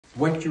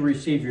Once you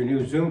receive your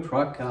new Zoom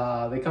truck,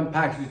 they come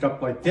packaged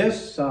up like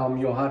this.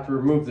 You'll have to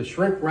remove the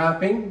shrink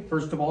wrapping,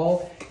 first of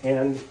all,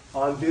 and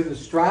undo the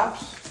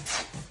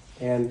straps,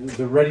 and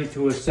they're ready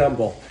to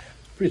assemble.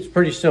 It's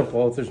pretty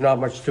simple. There's not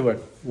much to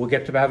it. We'll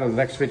get to that in the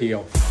next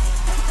video.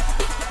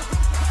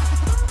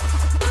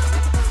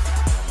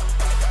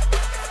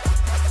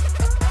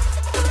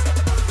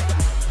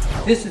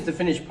 This is the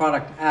finished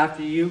product.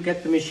 After you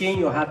get the machine,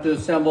 you'll have to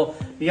assemble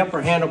the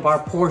upper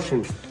handlebar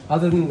portion.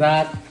 Other than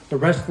that, the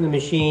rest of the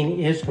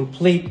machine is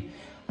complete.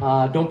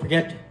 Don't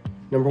forget,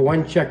 number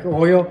one, check your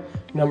oil.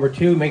 Number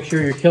two, make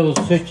sure your kill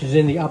switch is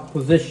in the up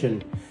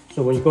position.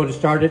 So when you go to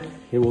start it,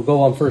 it will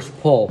go on first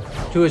pull.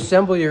 To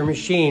assemble your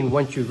machine,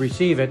 once you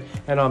receive it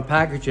and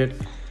unpackage it,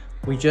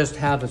 we just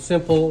have a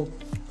simple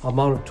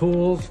amount of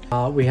tools.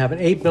 We have an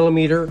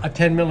 8mm, a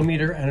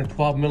 10mm, and a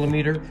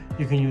 12mm.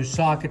 You can use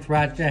sockets,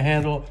 ratchet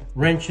handle,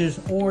 wrenches,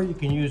 or you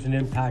can use an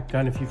impact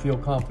gun if you feel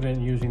confident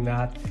in using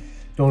that.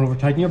 Don't over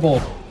tighten your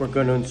bolt. We're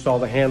going to install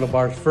the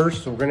handlebars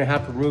first, so we're going to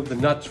have to remove the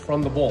nuts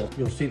from the bolt.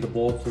 You'll see the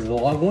bolts are the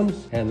long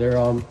ones, and there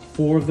are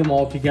 4 of them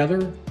all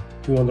together,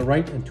 2 on the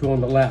right and 2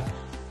 on the left.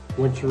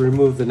 Once you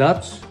remove the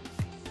nuts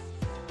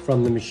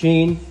from the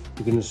machine,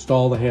 you can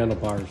install the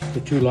handlebars.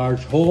 The 2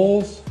 large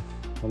holes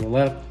on the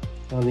left,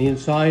 on the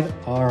inside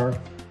are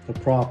the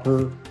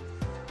proper,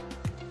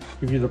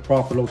 give you the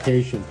proper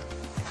location.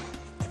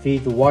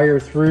 Feed the wire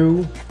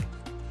through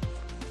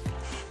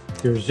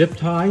your zip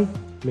tie.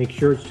 Make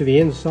sure it's to the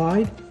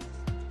inside.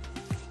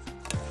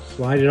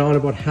 Slide it on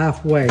about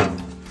halfway.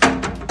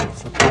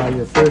 Apply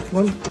your first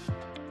one.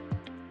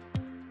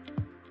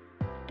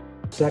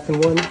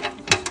 Second one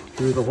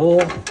through the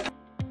hole.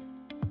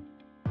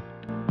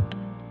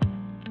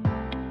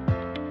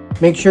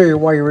 Make sure your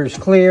wire is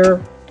clear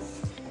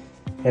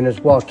and is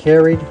well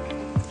carried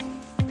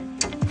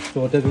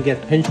so it doesn't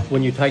get pinched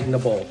when you tighten the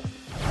bolt.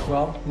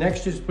 Well,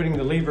 next is putting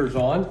the levers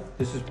on.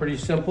 This is pretty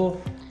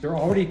simple. They're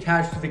already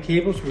attached to the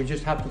cable, so we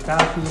just have to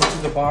fasten them to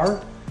the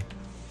bar.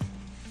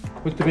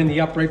 Put them in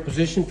the upright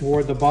position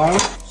toward the bar.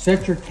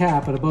 Set your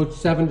cap at about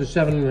 7 to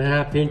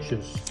 7.5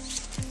 inches.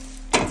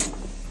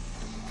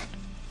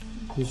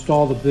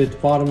 Install the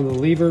bottom of the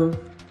lever.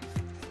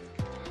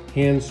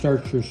 Hand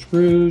starts your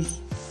screws,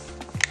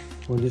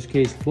 or in this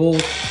case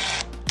bolts,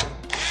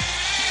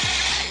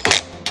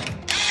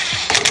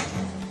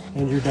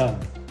 and you're done.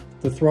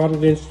 The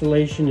throttle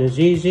installation is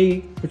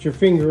easy. Put your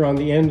finger on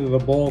the end of the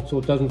bolt so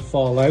it doesn't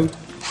fall out,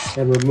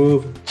 and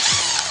remove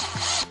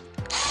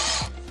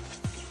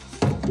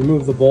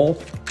the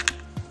bolt.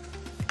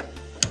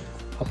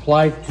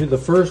 Apply to the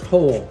first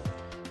hole.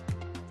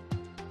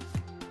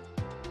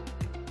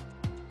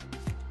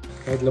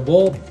 Tighten the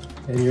bolt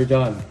and you're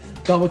done.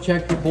 Double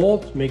check your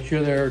bolts, make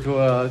sure they're to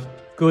a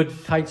good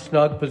tight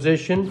snug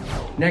position.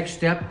 Next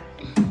step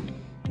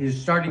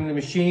is starting the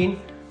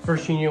machine.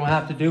 First thing you'll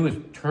have to do is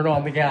turn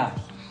on the gas.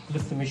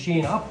 Lift the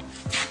machine up.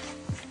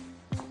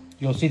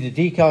 You'll see the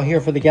decal here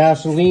for the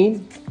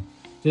gasoline.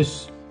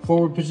 This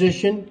forward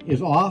position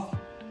is off.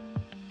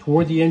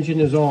 Toward the engine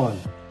is on.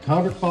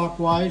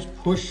 Counterclockwise,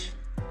 push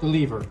the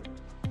lever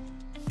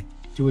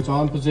to its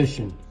on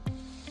position.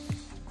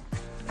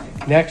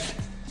 Next,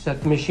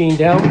 set the machine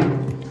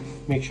down.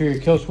 Make sure your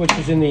kill switch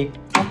is in the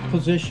up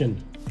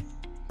position.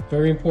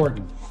 Very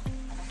important.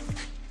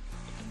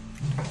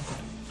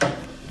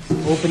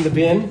 Open the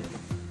bin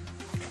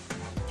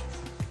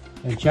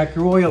and check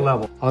your oil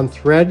level.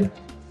 Unthread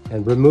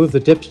and remove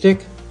the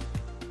dipstick.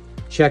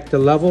 Check the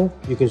level.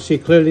 You can see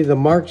clearly the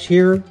marks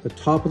here. The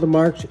top of the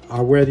marks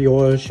are where the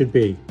oil should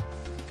be.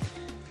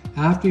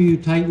 After you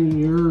tighten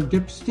your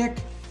dipstick,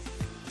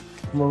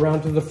 come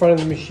around to the front of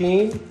the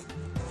machine.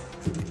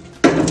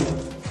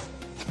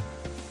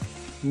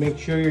 Make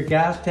sure your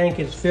gas tank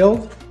is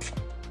filled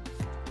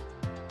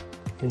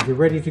and you're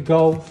ready to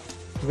go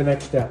to the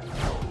next step.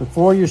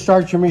 Before you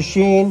start your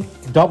machine,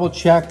 double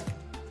check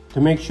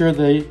to make sure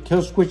the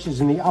kill switch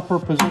is in the upper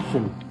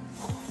position.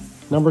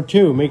 Number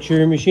 2, make sure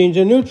your machine's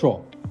in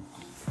neutral.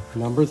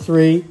 Number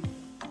 3,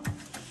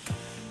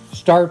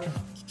 start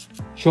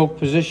choke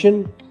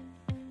position,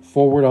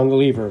 forward on the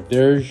lever.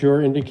 There's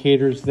your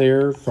indicators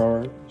there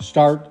for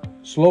start,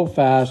 slow,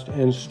 fast,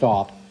 and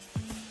stop.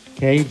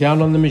 Okay,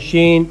 down on the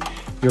machine,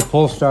 your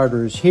pull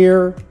starter is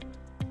here.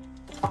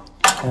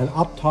 And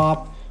up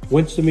top,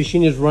 once the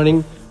machine is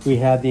running, we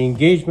have the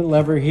engagement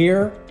lever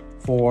here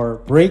for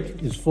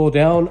brake is full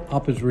down,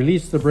 up is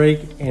release the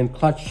brake, and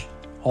clutch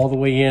all the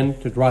way in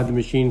to drive the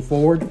machine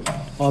forward.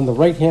 On the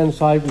right hand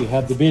side, we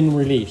have the bin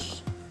release.